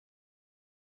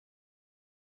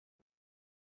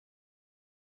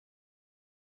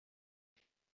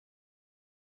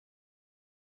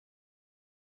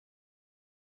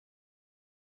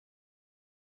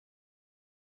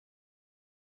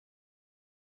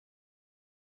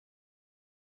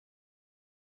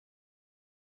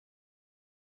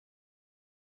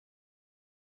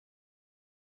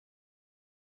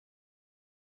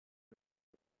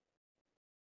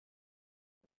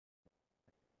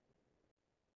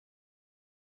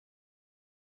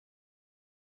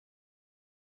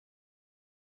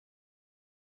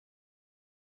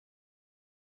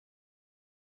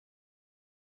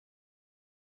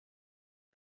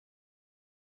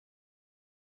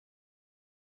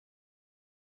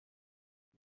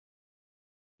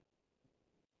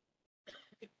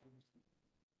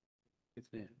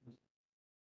Yeah.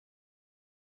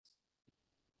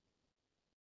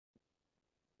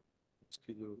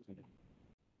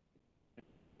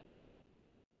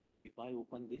 If I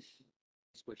open this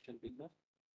question paper,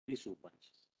 this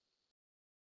opens.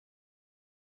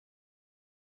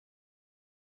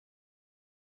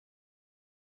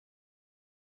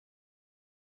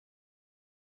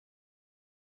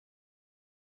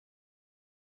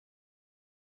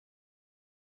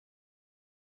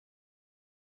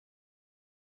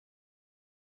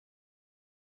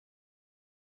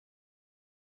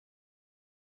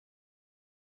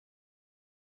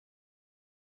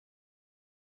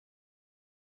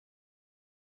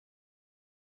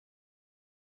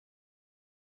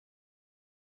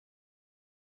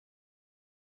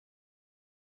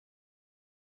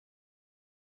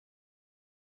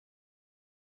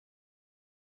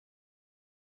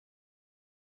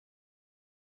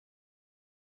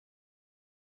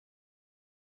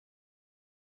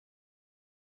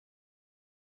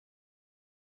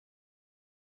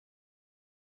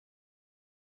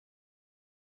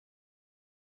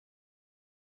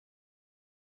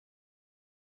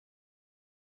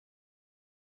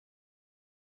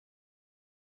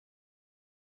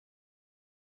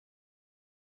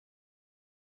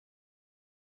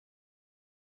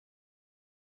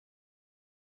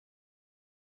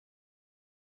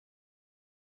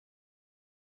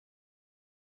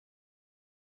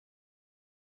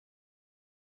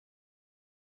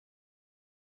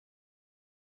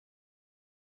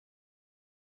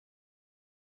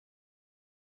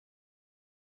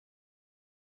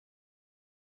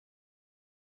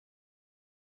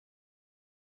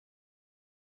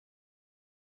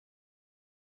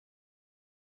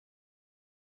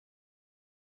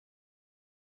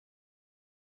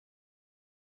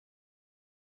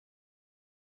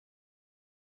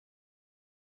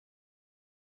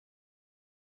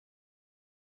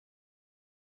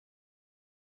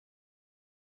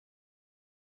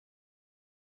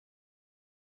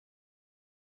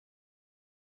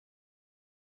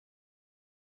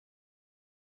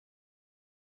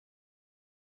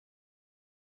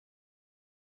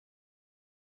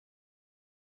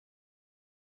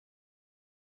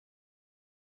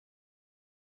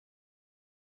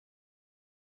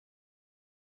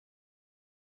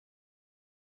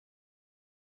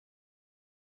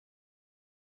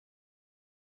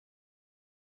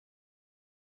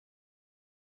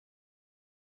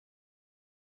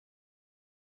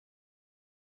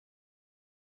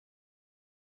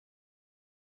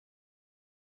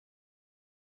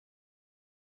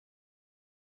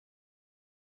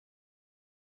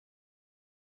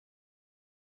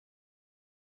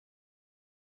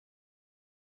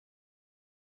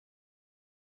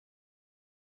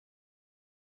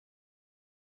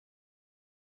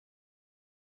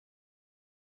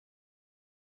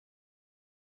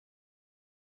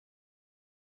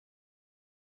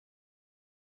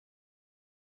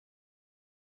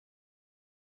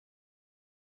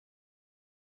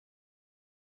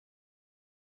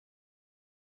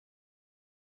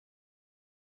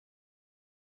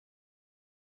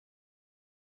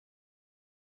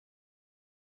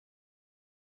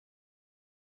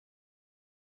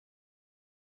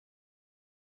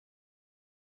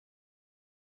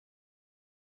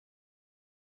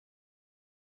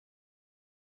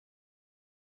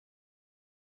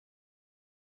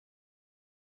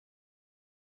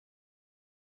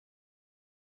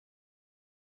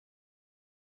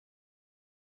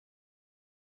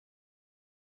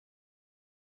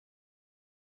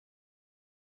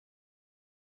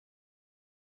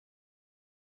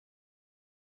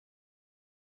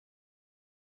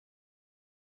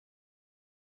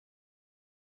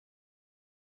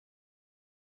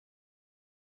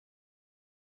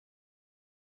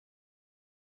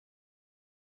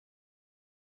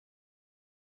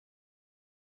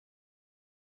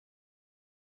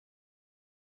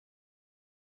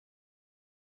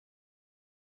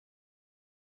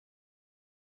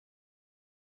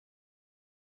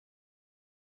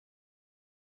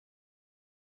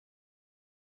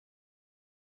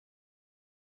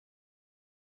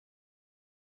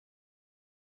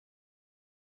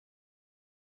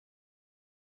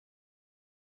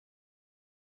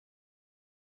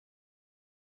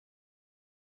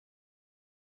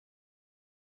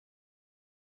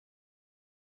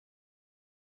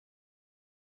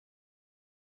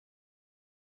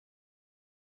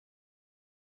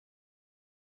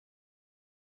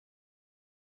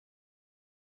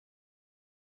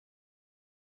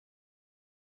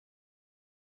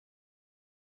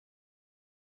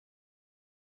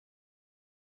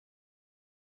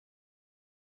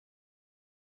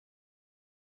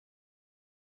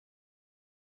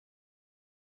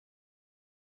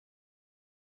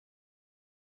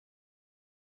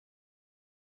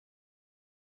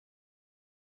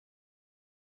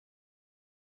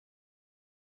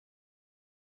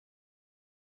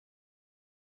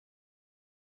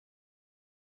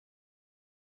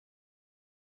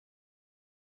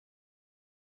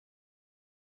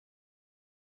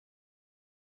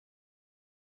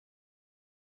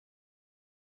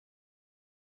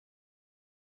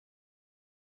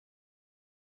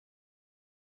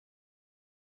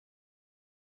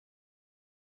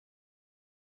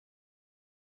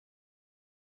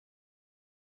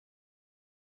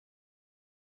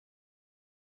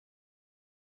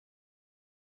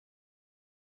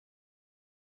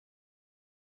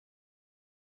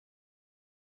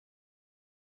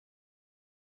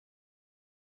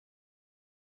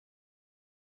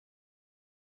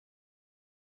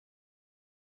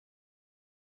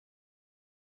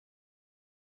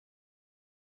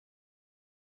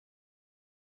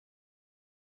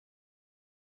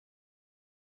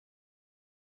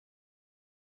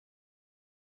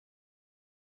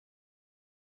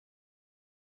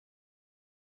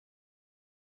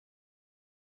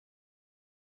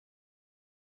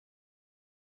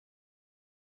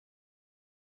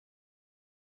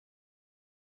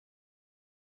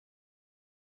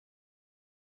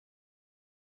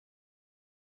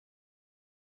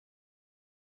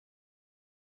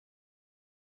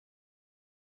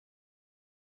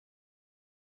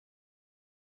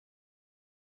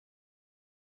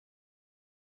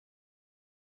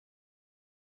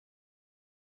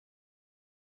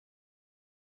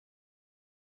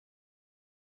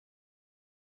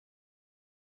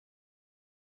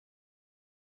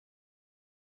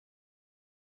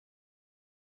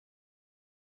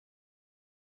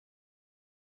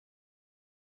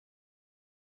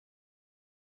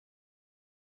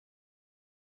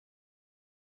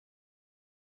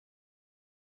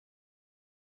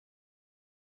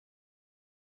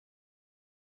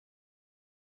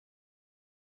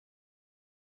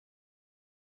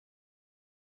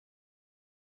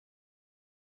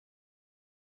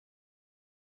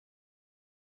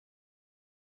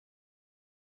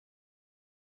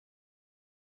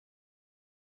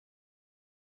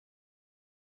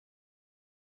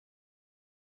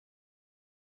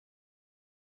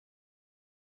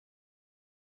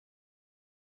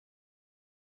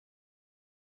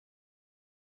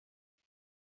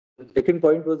 The second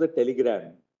point was the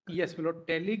telegram. Yes, my lord.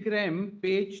 Telegram,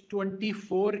 page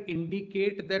 24,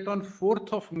 indicate that on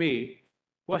 4th of May,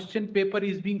 question paper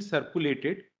is being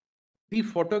circulated. The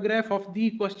photograph of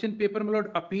the question paper, my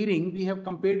lord, appearing, we have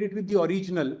compared it with the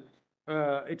original.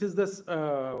 It is this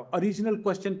original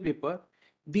question paper.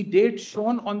 The date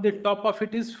shown on the top of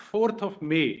it is 4th of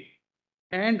May.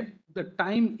 And the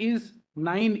time is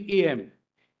 9 a.m.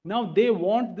 Now they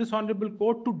want this Honorable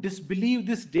Court to disbelieve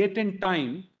this date and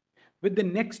time with the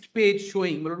next page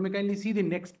showing. May kindly see the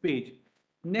next page.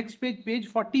 Next page, page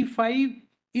 45,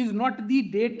 is not the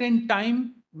date and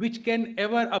time which can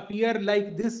ever appear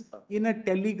like this in a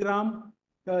telegram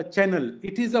channel.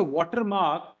 It is a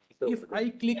watermark. If I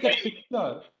click a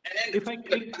picture, if I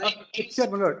click a picture,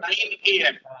 my lord,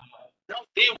 now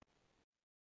they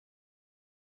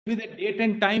with the date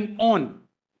and time on,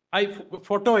 I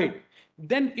photo it,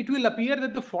 then it will appear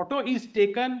that the photo is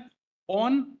taken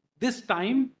on this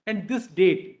time and this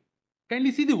date.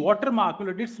 Kindly see the watermark.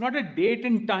 It's not a date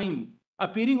and time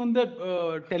appearing on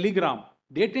the telegram.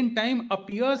 Date and time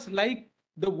appears like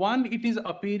the one it is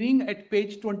appearing at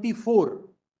page 24.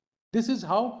 This is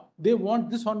how they want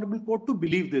this Honorable Court to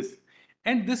believe this.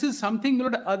 And this is something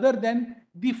other than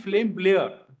the flame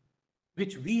blare,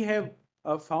 which we have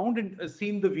found and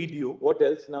seen the video. What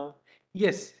else now?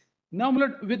 Yes. Now,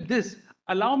 Mulad, with this,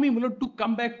 allow me, Mulad, to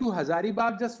come back to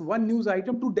Hazaribagh, just one news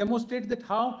item to demonstrate that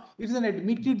how it is an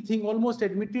admitted thing, almost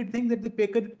admitted thing that the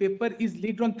paper is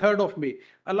leaked on 3rd of May.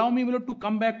 Allow me, Mulad, to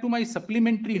come back to my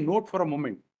supplementary note for a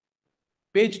moment.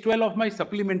 Page 12 of my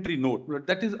supplementary note. Mulad,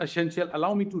 that is essential.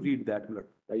 Allow me to read that, Mulad.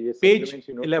 Page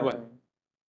 11.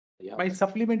 Yeah. My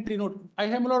supplementary note. I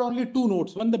have, Mulad, only two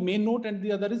notes. One the main note and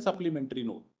the other is supplementary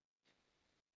note.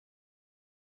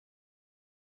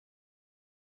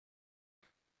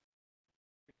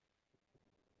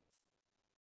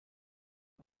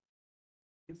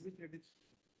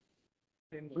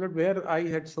 Where I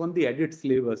had shown the edit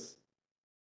syllabus.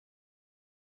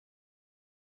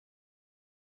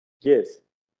 Yes.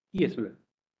 Yes,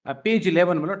 page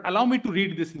 11. Allow me to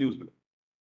read this news.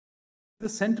 The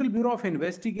Central Bureau of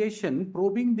Investigation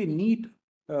probing the Neet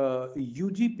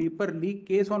UG paper leak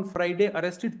case on Friday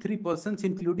arrested 3 persons,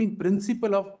 including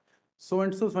principal of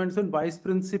so-and-so, and vice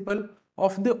principal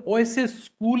of the OSS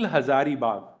school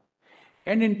Hazaribagh,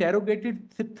 and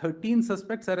interrogated 13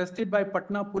 suspects arrested by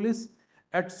Patna police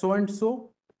at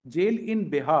so-and-so jail in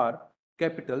Bihar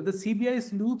capital. The CBI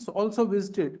sleuths also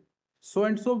visited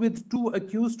so-and-so with 2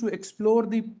 accused to explore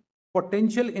the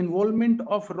potential involvement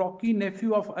of Rocky,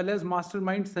 nephew of Allah's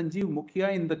mastermind Sanjeev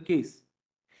Mukhia, in the case.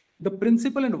 The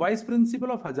principal and vice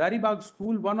principal of Hazaribagh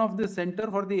School, one of the center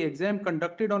for the exam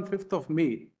conducted on 5th of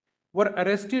May, were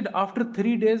arrested after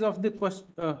 3 days of the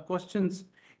questions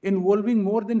involving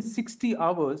more than 60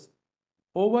 hours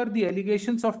over the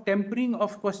allegations of tampering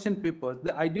of question papers.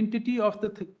 The identity of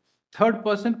the third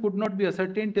person could not be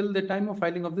ascertained till the time of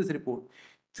filing of this report.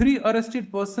 3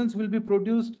 arrested persons will be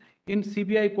produced in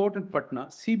CBI court in Patna.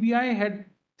 CBI had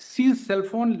seized cell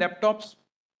phone, laptops,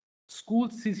 school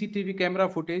CCTV camera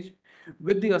footage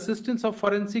with the assistance of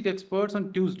forensic experts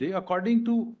on Tuesday. According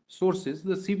to sources,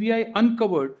 the CBI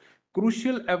uncovered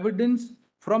crucial evidence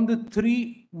from the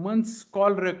 3 months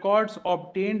call records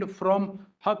obtained from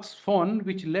Huck's phone,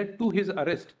 which led to his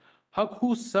arrest. Huck,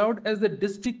 who served as the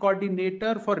district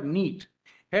coordinator for Neet,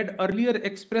 had earlier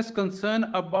expressed concern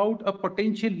about a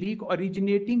potential leak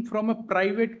originating from a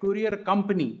private courier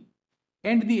company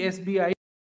and the SBI.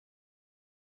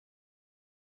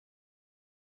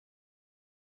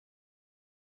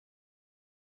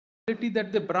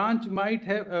 That the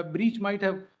breach might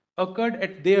have occurred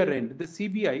at their end. The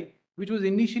CBI, which was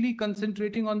initially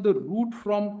concentrating on the route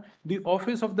from the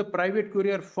office of the private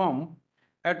courier firm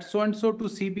at so-and-so to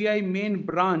CBI main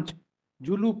branch,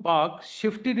 Julu Park,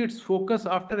 shifted its focus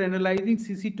after analyzing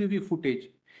CCTV footage.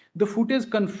 The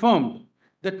footage confirmed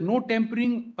that no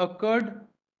tampering occurred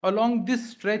along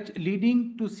this stretch,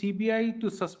 leading to CBI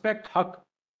to suspect Huck,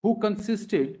 who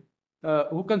consistently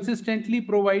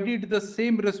provided the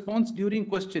same response during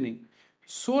questioning.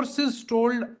 Sources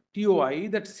told TOI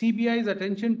that CBI's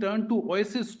attention turned to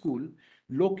Oasis School,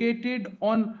 located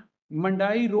on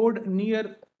Mandai Road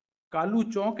near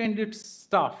Kalu Chowk, and its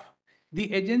staff.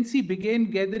 The agency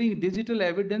began gathering digital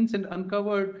evidence and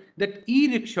uncovered that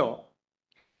e-rickshaw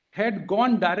had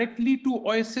gone directly to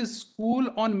Oasis School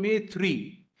on May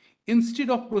 3, instead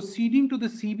of proceeding to the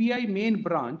CBI main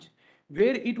branch,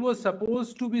 where it was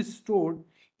supposed to be stored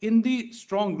in the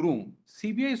strong room.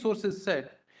 CBI sources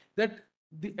said that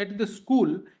at the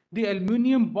school, the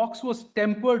aluminum box was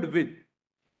tampered with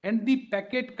and the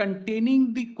packet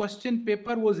containing the question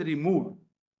paper was removed.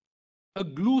 A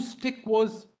glue stick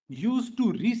was used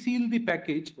to reseal the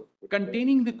package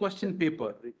containing the question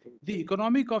paper. The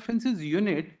Economic Offences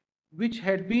Unit, which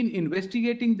had been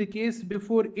investigating the case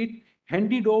before it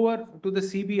handed over to the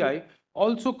CBI,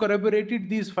 also corroborated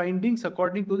these findings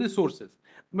according to the sources.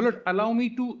 Milord, allow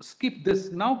me to skip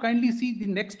this. Now kindly see the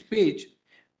next page,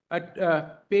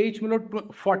 at page Milord,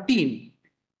 14.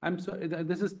 I'm sorry,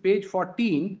 this is page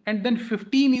 14, and then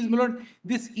 15 is, Milord,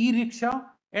 this e-rickshaw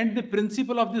and the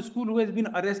principal of the school who has been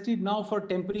arrested now for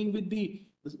tampering with the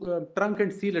trunk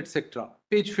and seal, etc.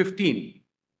 Page 15.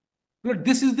 Milord,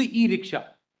 this is the e-rickshaw.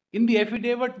 In the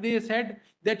affidavit, they said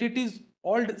that it is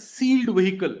called sealed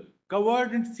vehicle,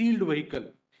 covered and sealed vehicle,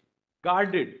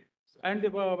 guarded, and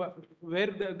where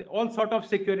all sort of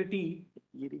security.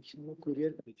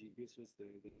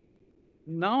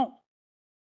 Now,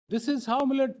 this is how,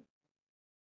 Milord,